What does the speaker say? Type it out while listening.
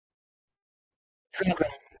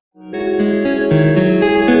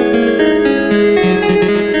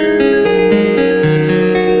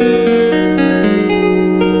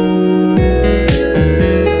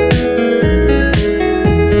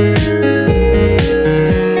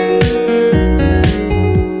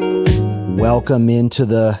Welcome into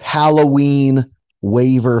the Halloween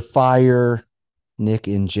waiver fire. Nick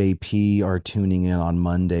and JP are tuning in on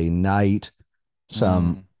Monday night.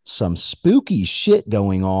 Some spooky shit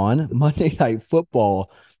going on. Monday Night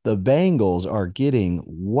Football. The Bengals are getting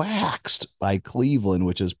waxed by Cleveland,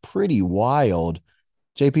 which is pretty wild.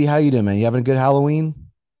 JP, how you doing, man? You having a good Halloween?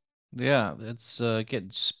 Yeah, it's getting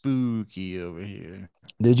spooky over here.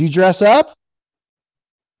 Did you dress up?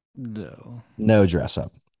 No. No dress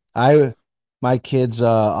up. My kids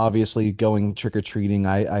obviously going trick or treating.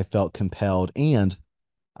 I felt compelled and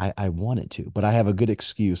I wanted to, but I have a good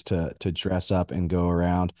excuse to dress up and go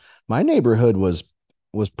around. My neighborhood was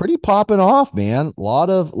pretty popping off, man. A lot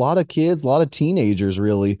of kids, a lot of teenagers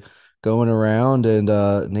really going around,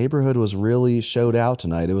 and neighborhood was really showed out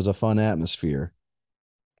tonight. It was a fun atmosphere.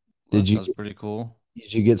 That Did you sounds pretty cool.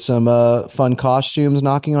 did you get some fun costumes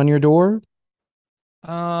knocking on your door?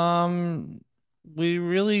 Um, we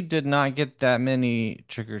really did not get that many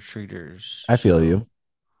trick-or-treaters, I feel so you.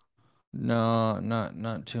 no,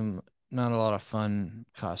 not a lot of fun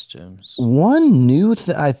costumes. One new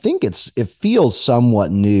thing, I think it feels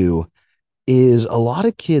somewhat new, is a lot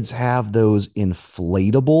of kids have those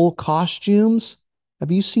inflatable costumes.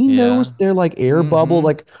 Have you seen those? Yeah. They're like air bubble. Mm-hmm.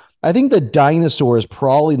 Like I think the dinosaur is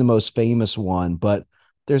probably the most famous one, but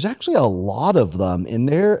there's actually a lot of them,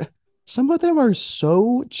 and some of them are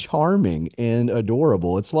so charming and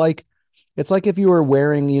adorable. It's like if you were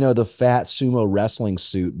wearing, the fat sumo wrestling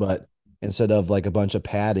suit, but instead of like a bunch of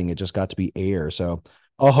padding, it just got to be air. So,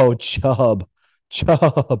 oh, Chub,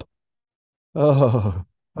 Chub, oh,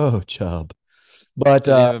 oh, Chub. But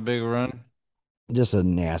Did he have a big run? just a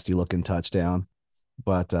nasty looking touchdown.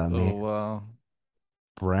 But man, Oh wow.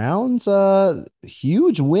 Browns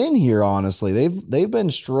huge win here, honestly. They've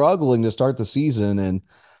been struggling to start the season and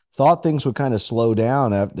thought things would kind of slow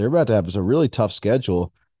down. They're about to have a really tough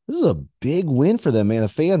schedule. This is a big win for them, man. The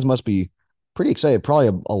fans must be pretty excited. Probably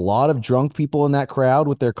a lot of drunk people in that crowd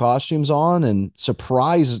with their costumes on and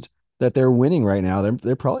surprised that they're winning right now.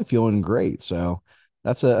 They're probably feeling great. So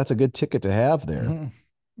that's a good ticket to have there.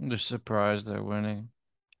 I'm just surprised they're winning.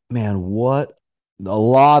 Man, what a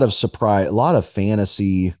lot of surprise, a lot of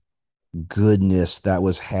fantasy goodness that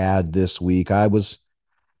was had this week. I was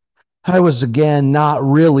again not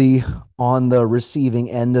really on the receiving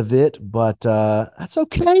end of it, but that's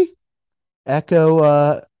okay.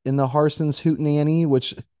 Echo in the Harson's Hootenanny,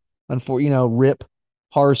 which unfortunately, rip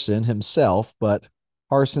Harson himself, but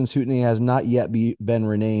Harson's Hootenanny has not yet been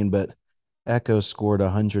renamed, but Echo scored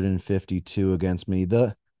 152 against me.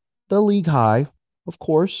 The league high, of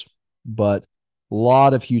course, but a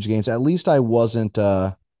lot of huge games. At least I wasn't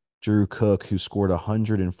Drew Cook, who scored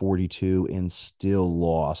 142 and still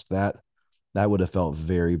lost. That would have felt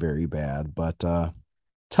very, very bad. But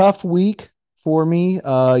tough week for me.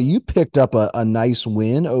 You picked up a nice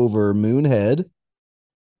win over Moonhead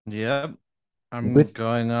Yep. I'm with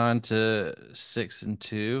going on to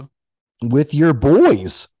 6-2. with your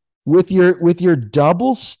boys, with your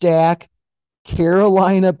double stack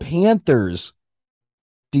Carolina Panthers.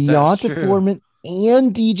 That's Deonta true. Foreman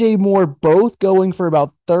and DJ Moore both going for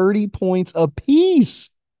about 30 points apiece.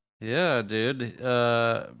 Yeah, dude.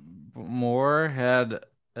 Moore had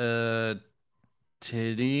a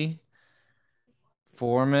titty.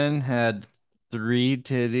 Foreman had three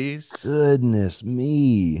titties. Goodness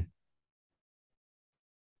me.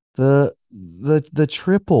 The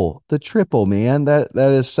triple, man. That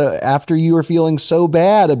is so after you were feeling so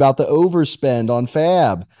bad about the overspend on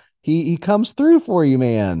Fab. He comes through for you,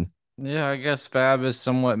 man. Yeah, I guess Fab is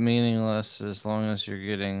somewhat meaningless as long as you're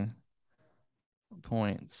getting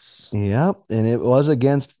points. Yep, and it was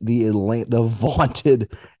against the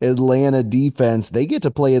vaunted Atlanta defense. They get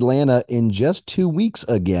to play Atlanta in just 2 weeks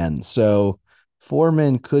again, so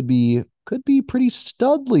Foreman could be pretty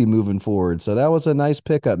studly moving forward. So that was a nice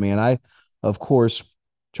pickup, man. I, of course,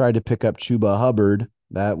 tried to pick up Chuba Hubbard.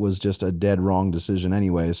 That was just a dead wrong decision,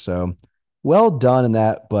 anyway. So well done in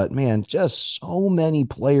that, but man, just so many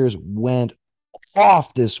players went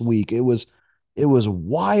off this week. It was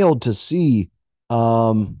wild to see.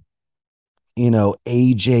 Um,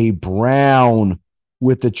 AJ Brown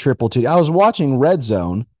with the triple T. I was watching Red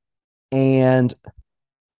Zone and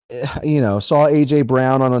saw AJ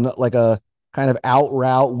Brown on like a kind of out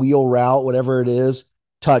route, wheel route, whatever it is,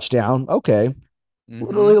 touchdown. Okay. Mm-hmm.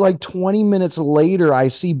 Literally like 20 minutes later, I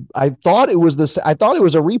thought it was a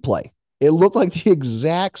replay. It looked like the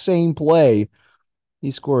exact same play.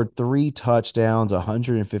 He scored 3 touchdowns,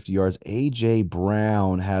 150 yards. AJ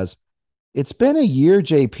Brown has, it's been a year,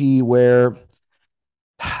 JP, where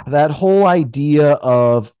that whole idea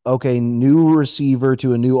of, okay, new receiver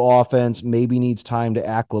to a new offense maybe needs time to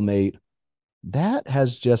acclimate. That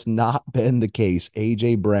has just not been the case.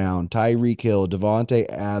 AJ Brown, Tyreek Hill, Devontae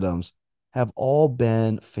Adams have all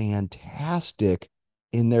been fantastic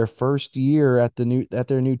in their first year at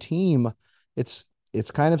their new team. It's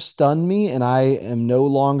it's kind of stunned me, and I am no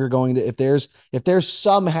longer going to, if there's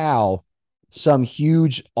somehow some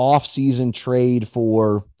huge offseason trade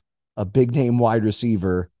for a big name wide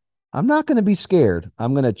receiver, I'm not going to be scared.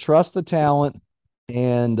 I'm going to trust the talent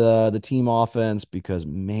and the team offense because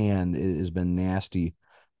man, it has been nasty.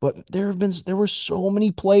 But there were so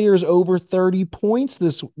many players over 30 points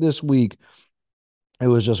this week. It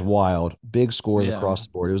was just wild. Big scores Yeah. across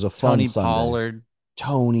the board. It was a fun Tony Sunday. Pollard.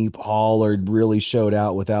 Tony Pollard really showed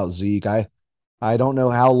out without Zeke. I don't know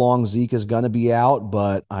how long Zeke is going to be out,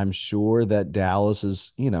 but I'm sure that Dallas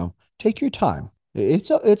is, take your time.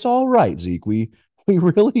 It's all right, Zeke. We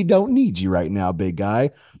really don't need you right now, big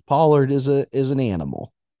guy. Pollard is an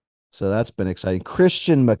animal. So that's been exciting.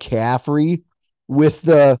 Christian McCaffrey with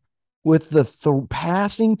the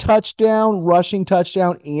passing touchdown, rushing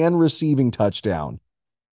touchdown, and receiving touchdown.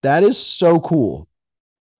 That is so cool.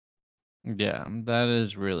 Yeah, that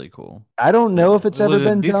is really cool. I don't know if It it's ever was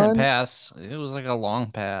a been decent done. pass. It was like a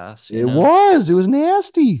long pass, you It know? was. It was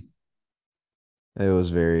nasty. It was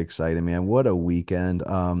very exciting, man. What a weekend.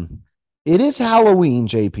 It is Halloween,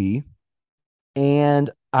 JP. And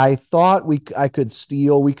I thought we could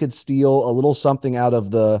steal a little something out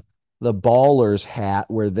of the ballers hat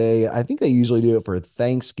where I think they usually do it for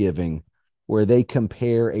Thanksgiving, where they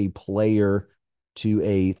compare a player to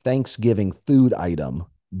a Thanksgiving food item.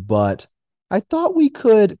 But I thought we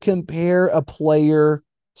could compare a player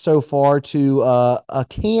so far to a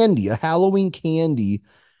candy, a Halloween candy.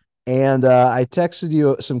 And I texted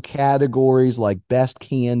you some categories like best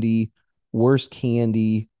candy, worst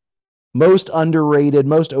candy, most underrated,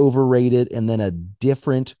 most overrated, and then a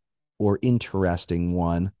different or interesting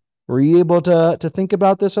one. Were you able to think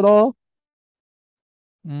about this at all?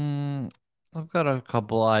 Mm, I've got a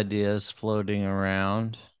couple ideas floating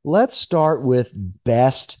around. Let's start with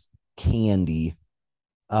best candy.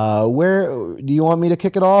 Where do you want me to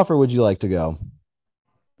kick it off, or would you like to go?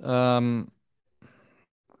 Um,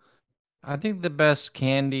 I think the best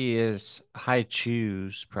candy is high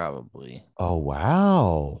chews, probably. Oh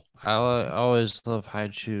wow. Always love high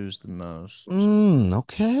chews the most.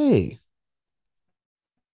 Okay.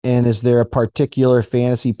 And is there a particular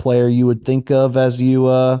fantasy player you would think of as you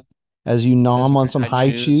As nom on my some high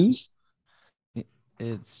high chews, chews?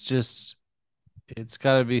 it's just it's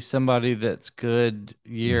got to be somebody that's good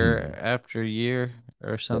year Mhm. after year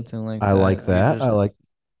or something like I like that. You that. I just like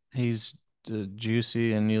he's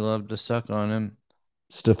juicy and you love to suck on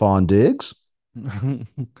Stephon Diggs, him.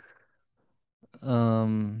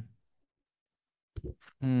 um,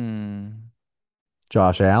 hmm.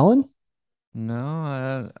 Josh Allen.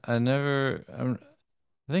 No, I never.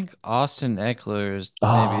 I think Austin Eckler is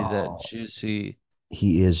maybe that Oh, juicy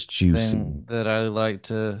he is juicy. thing that I like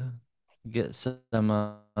to get some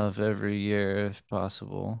of every year if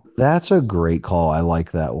possible. That's a great call. I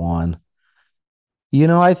like that one.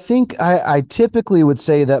 I think I typically would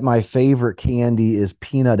say that my favorite candy is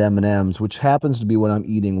peanut M&Ms, which happens to be what I'm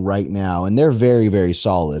eating right now, and they're very, very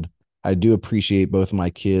solid. I do appreciate both of my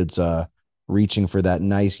kids reaching for that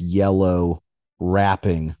nice yellow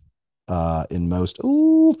wrapping in most.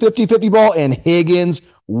 Ooh, 50-50 ball, and Higgins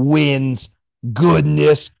wins.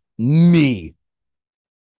 Goodness me.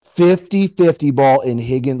 50-50 ball, and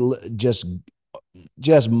Higgins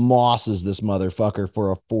just mosses this motherfucker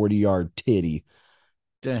for a 40-yard titty.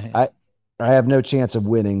 Dang. I I have no chance of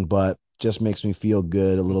winning, but just makes me feel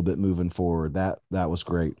good a little bit moving forward. That was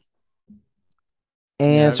great.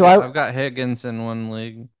 Yeah, And I've so got I I've got Higgins in one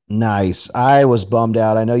league. nice. I was bummed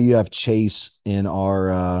out. I know you have Chase in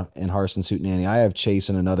our in Harson Suit Nanny. I have Chase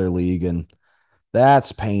in another league, and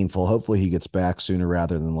that's painful. Hopefully he gets back sooner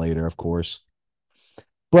rather than later, of course.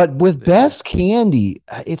 But with Yeah. best candy,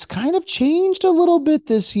 it's kind of changed a little bit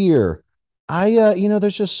this year.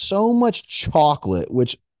 There's just so much chocolate,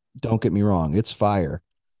 which don't get me wrong, it's fire.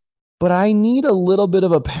 But I need a little bit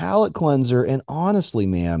of a palate cleanser. And honestly,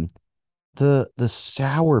 man, the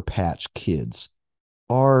Sour Patch Kids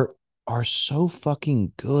are are so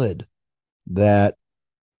fucking good that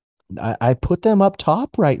I put them up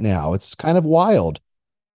top right now. It's kind of wild.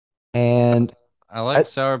 And I like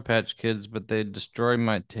Sour Patch Kids, but they destroy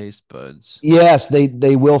my taste buds. Yes,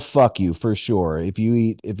 they will fuck you for sure. If you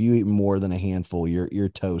eat more than a handful, you're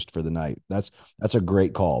toast for the night. That's a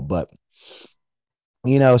great call. But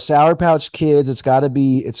Sour Pouch Kids, it's gotta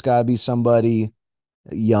be somebody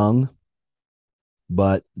young,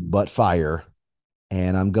 but fire.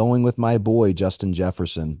 And I'm going with my boy Justin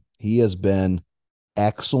Jefferson. He has been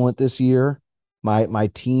excellent this year. My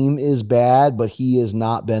team is bad, but he has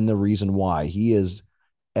not been the reason why. He is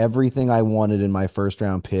everything I wanted in my first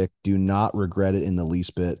round pick. Do not regret it in the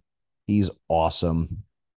least bit. He's awesome.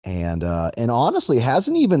 And honestly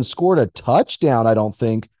hasn't even scored a touchdown, I don't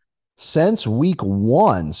think, since week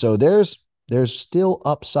 1. So there's still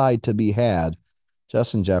upside to be had.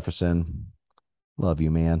 Justin Jefferson, love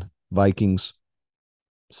you, man. Vikings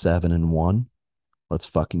 7-1. Let's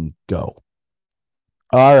fucking go.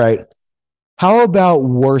 All right. How about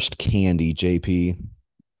worst candy, JP?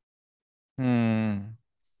 Hmm.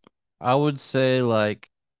 I would say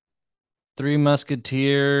like Three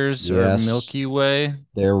Musketeers or Yes, Milky Way.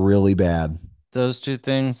 they're really bad. Those two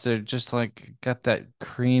things, they're just like got that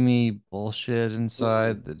creamy bullshit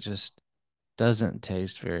inside that just doesn't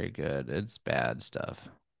taste very good. It's bad stuff.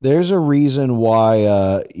 There's a reason why,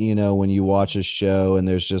 when you watch a show and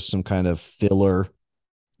there's just some kind of filler,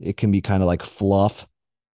 it can be kind of like fluff.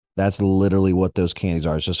 That's literally what those candies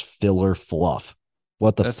are. It's just filler fluff.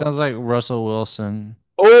 What the That fuck? sounds like Russell Wilson.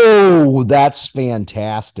 Oh, that's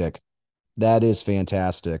fantastic. That is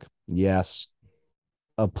fantastic. Yes.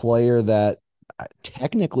 A player that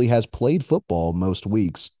technically has played football most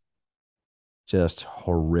weeks. Just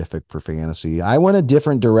horrific for fantasy. I went a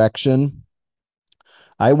different direction.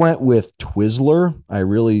 I went with Twizzler. I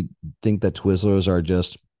really think that Twizzlers are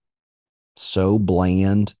just so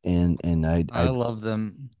bland, and I love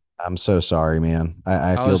them. I'm so sorry, man.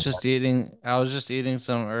 I feel I was just eating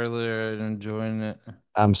some earlier and enjoying it.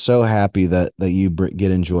 I'm so happy that you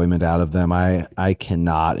get enjoyment out of them. I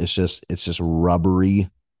cannot. It's just rubbery,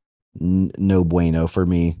 no bueno for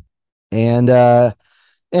me. And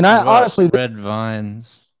What I about honestly, red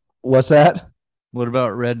vines? what's that? What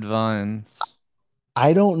about red vines?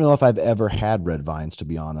 I don't know if I've ever had red vines, to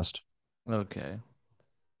be honest. Okay.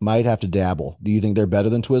 Might have to dabble. Do you think they're better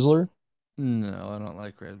than Twizzler? No, I don't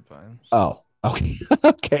like red vines. Oh, okay.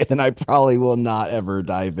 Okay, then I probably will not ever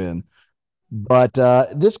dive in. But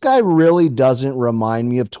this guy really doesn't remind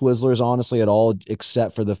me of Twizzlers, honestly, at all,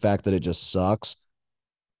 except for the fact that it just sucks.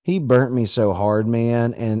 He burnt me so hard,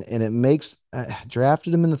 man, and it makes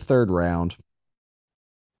drafted him in the third round.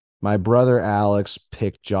 My brother Alex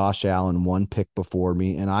picked Josh Allen one pick before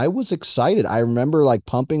me, and I was excited. I remember like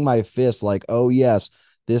pumping my fist, like, "Oh yes,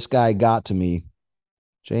 this guy got to me."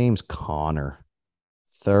 James Conner,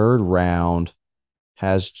 third round,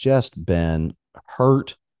 has just been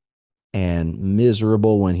hurt and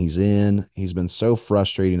miserable when he's in. He's been so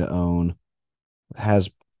frustrating to own.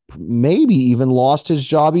 Has maybe even lost his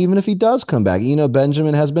job even if he does come back.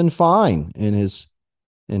 Benjamin has been fine in his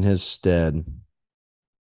stead.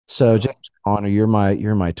 So Well, James Conner, you're my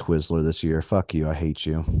Twizzler this year. Fuck you. I hate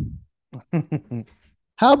you.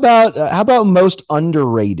 How about most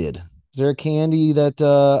underrated? Is there a candy that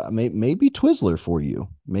maybe Twizzler for you?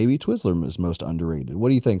 Maybe Twizzler is most underrated. What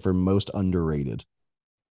do you think for most underrated?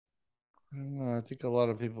 I don't know. I think a lot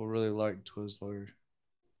of people really like Twizzler.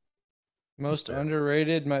 That's Most fair.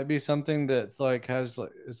 underrated might be something that's like has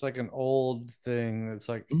like it's like an old thing that's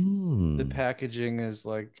like the Mm, packaging is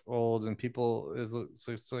like old and people is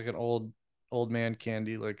it's like an old man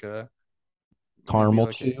candy like a maybe caramel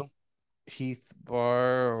like a chew. Heath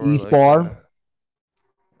bar or Heath like bar. a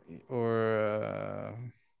or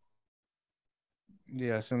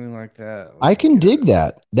yeah, something like that, I like can dig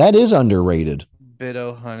that. That is underrated.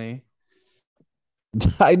 Bit-O honey.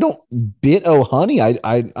 I don't bit oh honey. I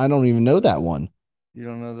don't even know that one. You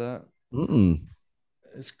don't know that? Mm-mm.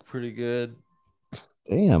 It's pretty good.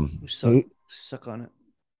 Damn. We suck Hey, suck on it.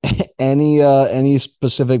 any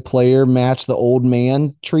specific player match the old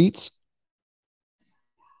man treats?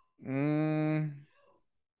 Mm.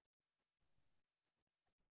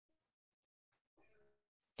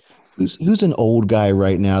 Who's an old guy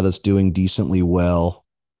right now that's doing decently well?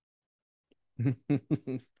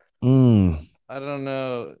 Mm, I don't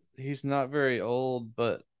know. He's not very old,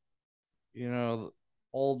 but you know,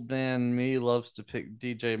 old man me loves to pick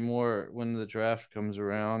DJ Moore when the draft comes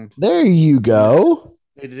around. there you And go.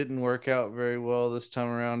 it didn't work out very well this time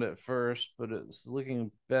around at first, but it's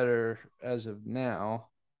looking better as of now.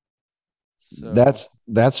 So,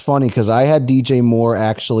 That's funny because I had DJ Moore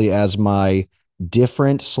actually as my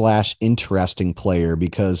different slash interesting player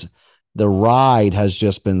because the ride has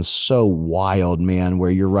just been so wild, man,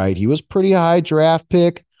 where you're right. He was pretty high draft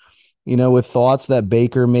pick, with thoughts that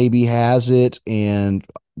Baker maybe has it and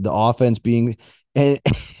the offense being and,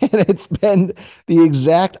 and it's been the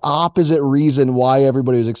exact opposite reason why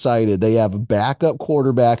everybody was excited. They have a backup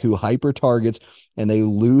quarterback who hyper targets and they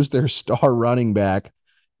lose their star running back.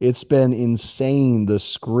 It's been insane the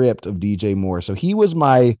script of DJ Moore. So he was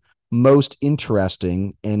my most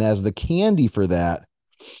interesting and as the candy for that,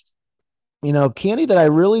 candy that I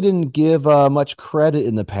really didn't give much credit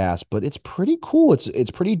in the past, but it's pretty cool.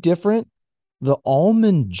 It's pretty different. The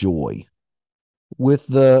almond joy with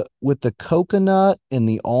the coconut and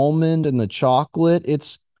the almond and the chocolate.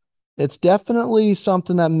 It's definitely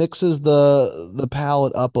something that mixes the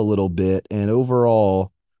palate up a little bit, and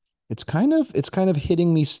overall, it's kind of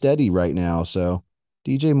hitting me steady right now. So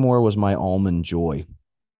DJ Moore was my almond joy.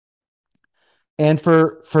 And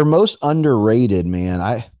for most underrated, man,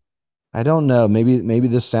 I don't know. Maybe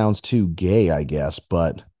this sounds too gay, I guess,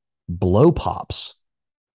 but blow pops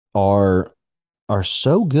are are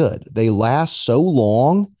so good. They last so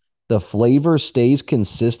long. The flavor stays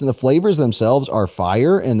consistent. The flavors themselves are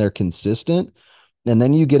fire and they're consistent. And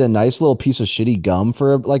then you get a nice little piece of shitty gum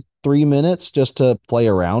for like 3 minutes just to play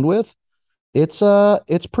around with. It's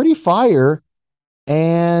pretty fire.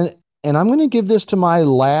 And and I'm gonna give this to my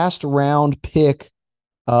last round pick,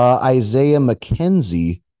 Isaiah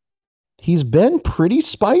McKenzie. He's been pretty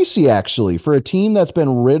spicy actually for a team that's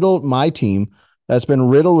been riddled, my team that's been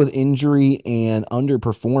riddled with injury and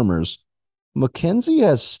underperformers. McKenzie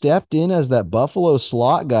has stepped in as that Buffalo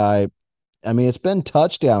slot guy. I mean, it's been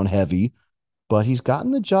touchdown heavy, but he's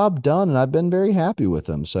gotten the job done, and I've been very happy with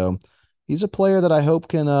him. So he's a player that I hope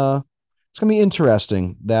can it's gonna be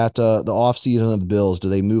interesting that the offseason of the Bills, do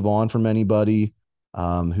they move on from anybody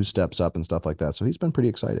who steps up and stuff like that. So he's been pretty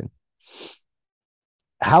exciting.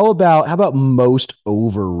 How about most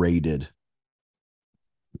overrated?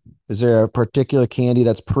 Is there a particular candy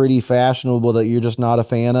that's pretty fashionable that you're just not a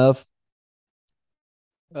fan of?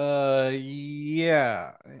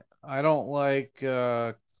 Yeah. I don't like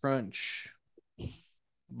Crunch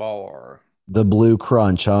Bar The blue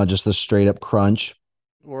crunch, huh? Just the straight up crunch.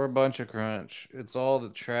 or a bunch of Crunch. It's all the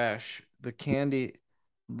trash. The candy,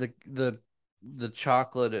 the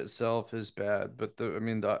chocolate itself is bad, but I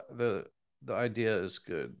mean the idea is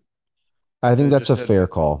good. I If think it that's just a had fair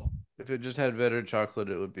call. if it just had better chocolate,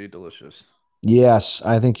 it would be delicious. Yes,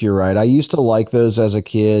 I think you're right. I used to like those as a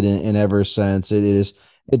kid, and ever since it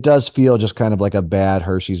does feel just kind of like a bad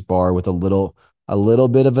Hershey's bar with a little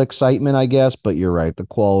bit of excitement, I guess. But you're right, the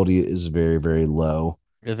quality is very, very low.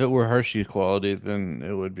 If it were Hershey quality, then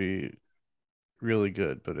it would be really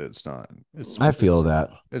good, but it's not. I feel that.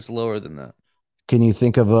 It's lower than that. Can you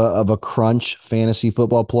think of a crunch fantasy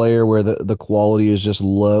football player where the quality is just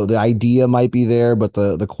low? The idea might be there, but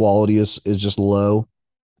the quality is just low.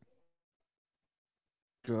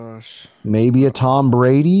 Gosh. Maybe a Uh, Tom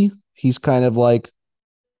Brady. He's kind of like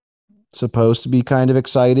supposed to be kind of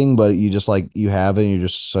exciting, but you just like you have it and you're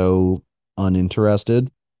just so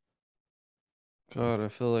uninterested. God, I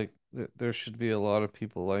feel like there should be a lot of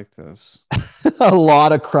people like this. A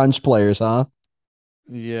lot of crunch players, huh?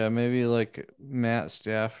 Yeah, maybe like Matt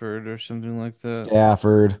Stafford or something like that.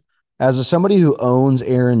 Stafford. Somebody who owns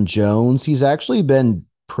Aaron Jones, he's actually been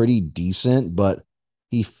pretty decent, but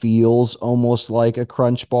he feels almost like a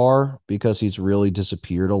crunch bar because he's really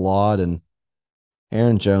disappeared a lot. And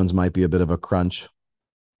Aaron Jones might be a bit of a crunch.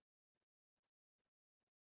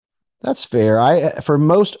 That's fair. For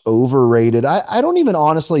most overrated, I don't even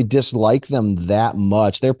honestly dislike them that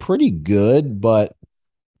much. They're pretty good, but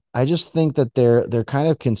I just think that they're kind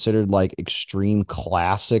of considered like extreme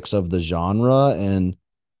classics of the genre, and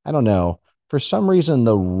I don't know. For some reason,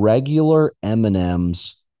 the regular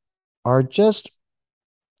M&Ms are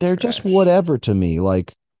they're just Trash. whatever to me.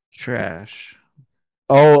 Like, Trash.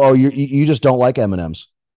 oh, you just don't like M&Ms.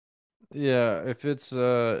 Yeah, if it's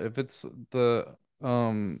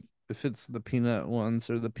the peanut ones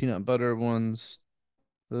or the peanut butter ones,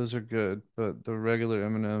 those are good, but the regular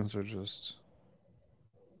M&Ms are just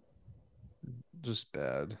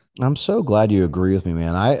bad. I'm so glad you agree with me,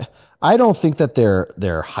 man. I don't think that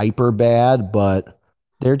they're hyper bad, but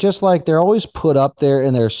they're just like they're always put up there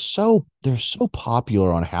and they're so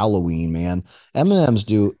popular on Halloween, man. M&Ms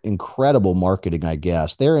do incredible marketing, I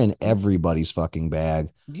guess. They're in everybody's fucking bag.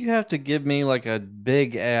 You have to give me like a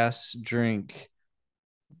big ass drink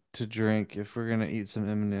to drink if we're gonna eat some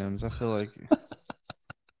M&Ms. I feel like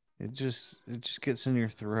it just gets in your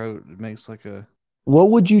throat. It makes like a What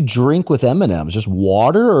would you drink with M&Ms? Just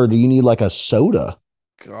water or do you need like a soda?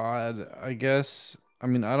 God, I guess. I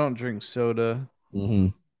mean, I don't drink soda, Hmm.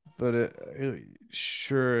 but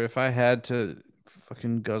sure, if I had to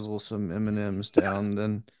fucking guzzle some M&Ms down,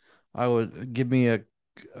 then I would give me a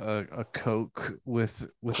Coke with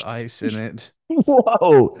ice in it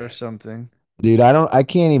Whoa. or something. Dude, I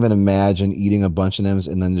can't even imagine eating a bunch of M's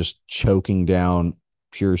and then just choking down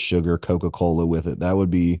pure sugar Coca-Cola with it. That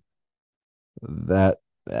would be that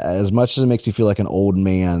as much as it makes me feel like an old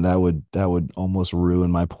man, that would almost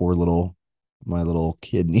ruin my little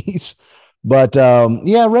kidneys. But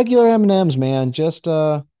yeah, regular M&Ms, man, just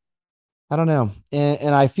I don't know.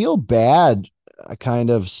 And I feel bad kind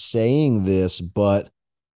of saying this, but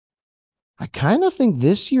I kind of think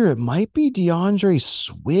this year it might be DeAndre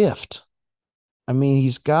Swift. I mean,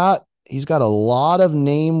 he's got a lot of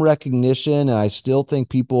name recognition, and I still think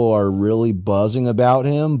people are really buzzing about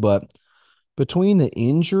him. But between the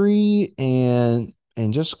injury and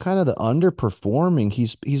just kind of the underperforming,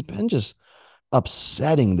 he's been just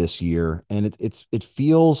upsetting this year, and it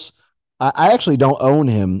feels. I actually don't own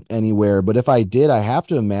him anywhere, but if I did, I have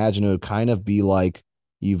to imagine it would kind of be like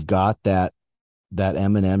you've got that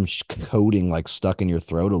M&M coating like stuck in your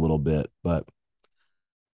throat a little bit. But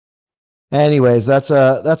anyways, that's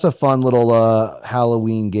a fun little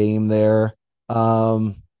Halloween game there.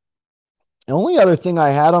 The only other thing I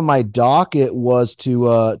had on my docket was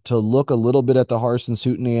to look a little bit at the Harson's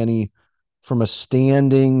Hootenanny from a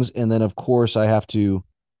standings, and then of course I have to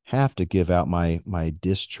give out my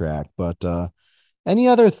diss track. But any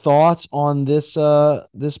other thoughts on this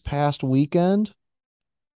past weekend?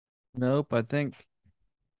 Nope, I think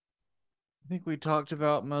we talked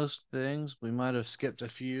about most things. We might have skipped a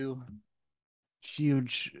few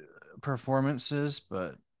huge performances,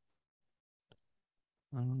 but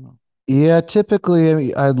I don't know. Yeah,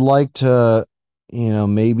 typically I'd like to,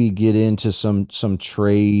 maybe get into some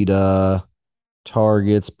trade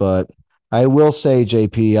targets, but I will say,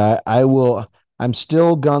 JP, I'm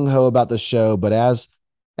still gung ho about the show, but as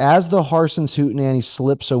the Harson's Hootenanny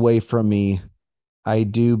slips away from me, I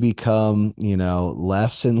do become,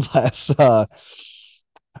 less and less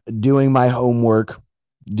doing my homework,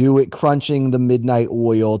 do it crunching the midnight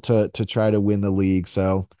oil to try to win the league.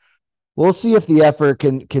 So we'll see if the effort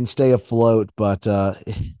can stay afloat, but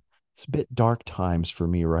it's a bit dark times for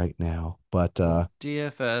me right now. But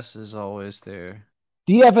DFS is always there.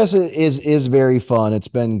 DFS is very fun. It's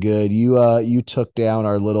been good. You took down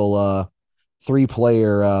our little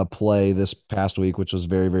three-player play this past week, which was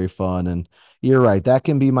very, very fun. And you're right, that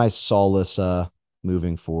can be my solace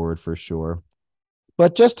moving forward for sure.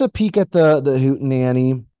 But just to peek at the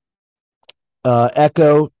Hootenanny,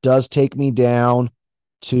 Echo does take me down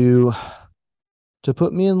to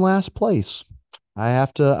put me in last place. I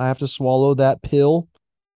have to swallow that pill.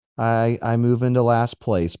 I move into last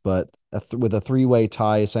place, but with a three-way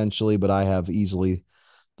tie essentially, but I have easily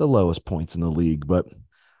the lowest points in the league. But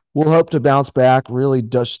we'll hope to bounce back. Really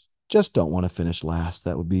just don't want to finish last.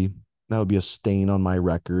 That would be a stain on my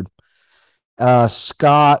record.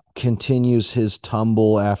 Scott continues his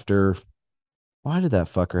tumble after. Why did that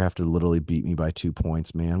fucker have to literally beat me by 2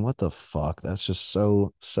 points, man? What the fuck? That's just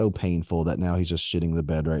so painful that now he's just shitting the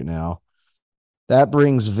bed right now. That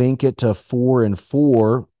brings Venkat to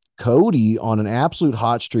 4-4. Cody on an absolute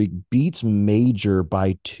hot streak beats Major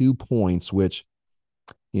by 2 points, which,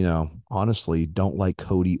 honestly don't like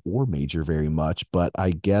Cody or Major very much, but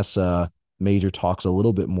I guess Major talks a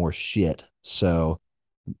little bit more shit. So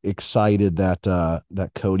excited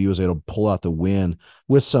that Cody was able to pull out the win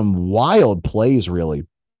with some wild plays, really.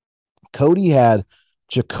 Cody had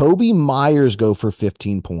Jacoby Myers go for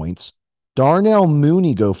 15 points, Darnell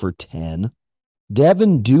Mooney go for 10,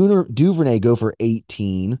 Devin Duvernay go for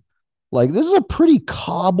 18. Like, this is a pretty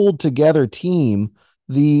cobbled together team.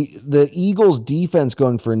 The Eagles defense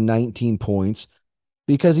going for 19 points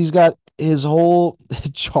because he's got his whole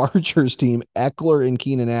Chargers team, Eckler and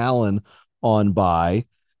Keenan Allen, on bye.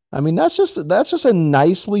 I mean, that's just a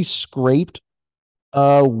nicely scraped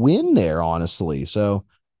win there, honestly. So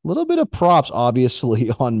a little bit of props,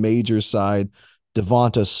 obviously, on Major's side.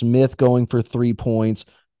 Devonta Smith going for 3 points.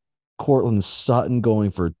 Cortland Sutton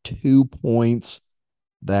going for 2 points.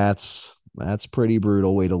 That's pretty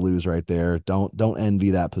brutal way to lose right there. Don't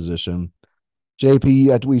envy that position.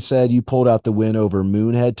 JP, we said you pulled out the win over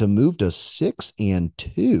Moonhead to move to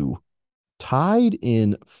 6-2, tied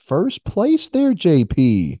in first place there,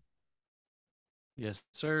 JP. Yes,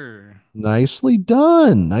 sir. Nicely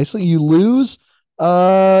done. Nicely. You lose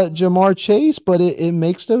Jamar Chase, but it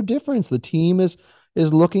makes no difference. The team is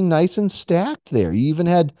looking nice and stacked there. You even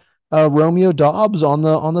had Romeo Dobbs on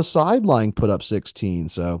the sideline put up 16.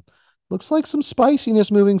 So looks like some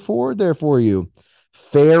spiciness moving forward there for you.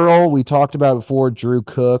 Farrell, we talked about before, Drew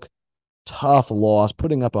Cook. Tough loss,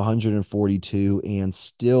 putting up 142 and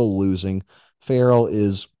still losing. Farrell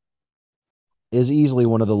is easily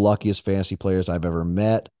one of the luckiest fantasy players I've ever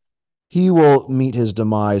met. He will meet his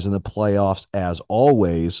demise in the playoffs as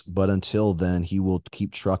always, but until then, he will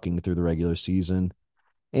keep trucking through the regular season.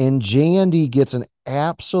 And Jandy gets an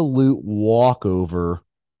absolute walkover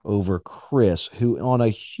over Chris, who on a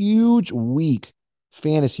huge week,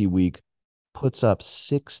 fantasy week, puts up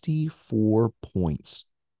 64 points.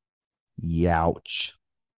 Youch.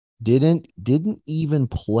 Didn't even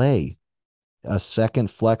play a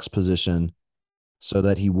second flex position so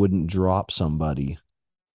that he wouldn't drop somebody.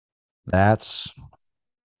 That's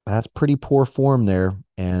that's pretty poor form there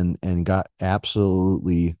and got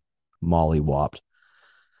absolutely mollywopped.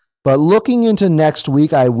 But looking into next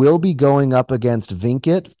week, I will be going up against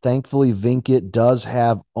Vinkit. Thankfully, Vinkit does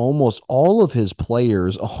have almost all of his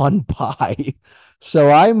players on bye.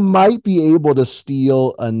 So I might be able to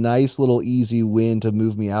steal a nice little easy win to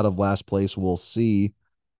move me out of last place. We'll see.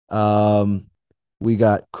 Um, we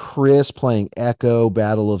got Chris playing Echo,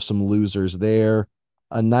 battle of some losers there.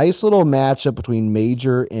 A nice little matchup between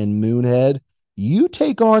Major and Moonhead. You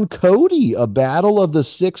take on Cody, a battle of the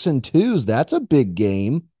 6 and 2s. That's a big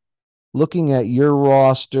game. Looking at your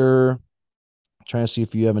roster, trying to see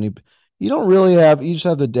if you have any. You don't really have. You just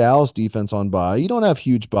have the Dallas defense on bye. You don't have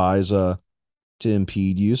huge buys to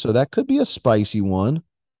impede you, so that could be a spicy one.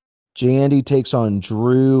 Jandy takes on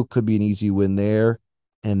Drew, could be an easy win there.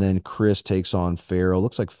 And then Chris takes on Farrell.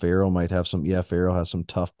 Looks like Farrell might have some. Yeah, Farrell has some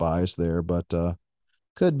tough buys there, but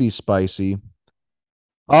could be spicy.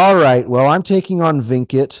 All right. Well, I'm taking on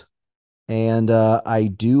Vinkit, and I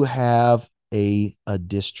do have a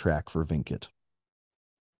diss track for Vinkit.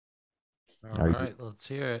 All Are you? right, let's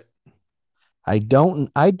hear it. I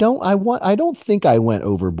don't think I went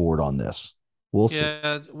overboard on this. We'll see.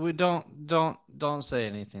 Yeah, we don't say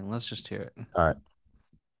anything. Let's just hear it. All right.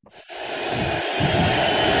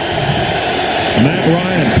 Matt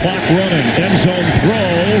Ryan, clock running, end zone throw.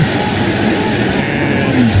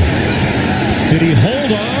 And did he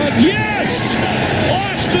hold on? Yes!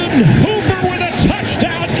 Austin Hooper with a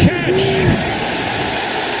touchdown catch.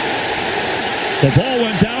 The ball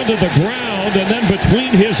went down to the ground and then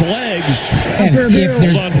between his legs. And if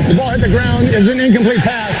the ball hit the ground, is an incomplete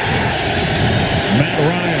pass. Matt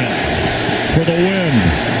Ryan for the win.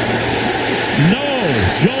 No,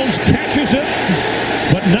 Jones catches it,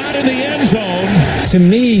 but not in the end zone. To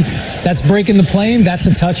me, that's breaking the plane. That's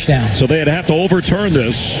a touchdown. So they'd have to overturn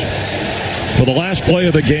this for the last play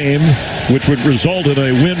of the game, which would result in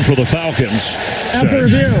a win for the Falcons. After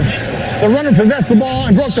review, the runner possessed the ball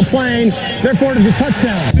and broke the plane. Therefore, it is a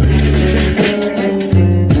touchdown.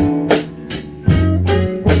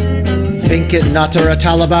 Think it Natara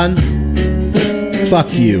Taliban?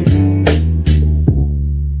 Fuck you.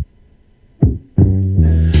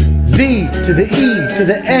 V to the E to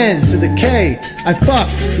the N to the K. I fuck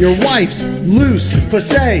your wife's loose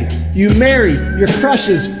pussy. You married your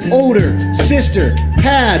crush's older sister.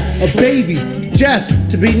 Had a baby just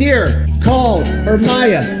to be near. Called her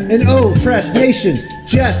Maya, an oppressed nation.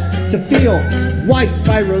 Just to feel white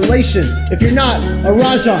by relation. If you're not a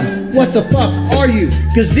Rajan, what the fuck are you?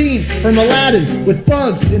 Gazine from Aladdin with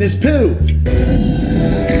bugs in his poo.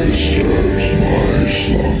 Disturbs my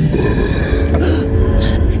slumber.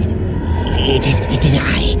 It is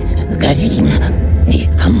I, Gazim, the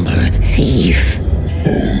humble thief.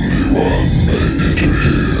 Only one may enter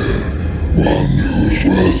here, one whose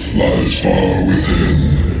worth lies far within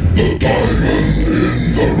the diamond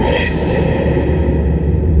in the rough.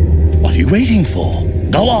 What are you waiting for?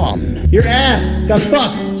 Go on. Your ass got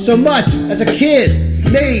fucked so much as a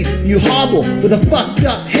kid. Made you hobble with a fucked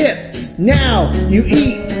up hip. Now you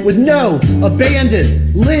eat with no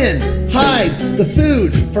abandon. Lynn hides the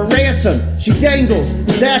food for ransom. She dangles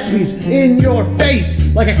Zaxby's in your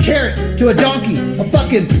face like a carrot to a donkey. A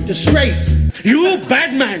fucking disgrace. You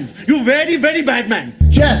bad man. You very, very bad man.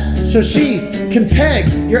 Just so she can peg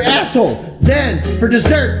your asshole. Then, for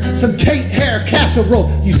dessert, some taint hair casserole.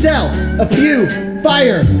 You sell a few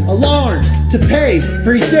fire alarms to pay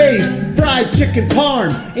for each day's fried chicken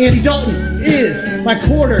parm. Andy Dalton is my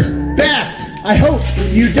quarterback. I hope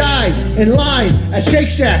you die in line at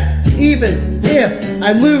Shake Shack. Even if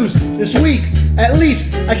I lose this week, at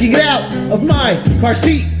least I can get out of my car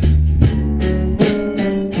seat.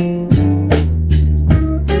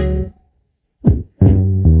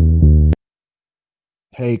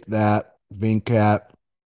 Take that, Venkat.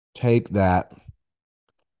 Take that.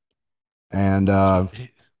 And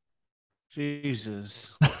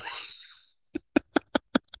Jesus.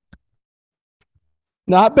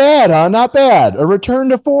 not bad, huh? Not bad. A return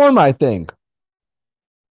to form, I think.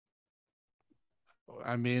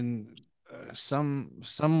 I mean,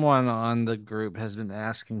 someone on the group has been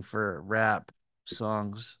asking for rap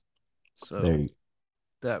songs, so There,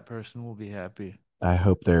 that person will be happy. I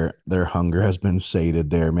hope their hunger has been sated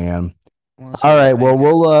there, man. Unless All it was right, well,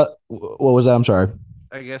 Venkat. what was that? I'm sorry.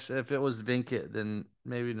 I guess if it was Venkat, then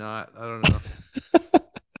maybe not. I don't know.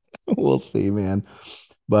 We'll see, man.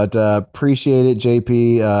 But appreciate it,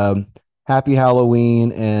 JP. Happy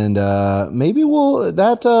Halloween, and maybe we'll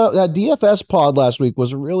that DFS pod last week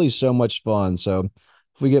was really so much fun. So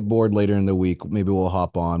if we get bored later in the week, maybe we'll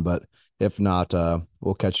hop on. But if not,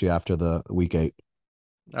 we'll catch you after the week 8.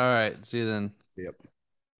 All right, see you then. Yep.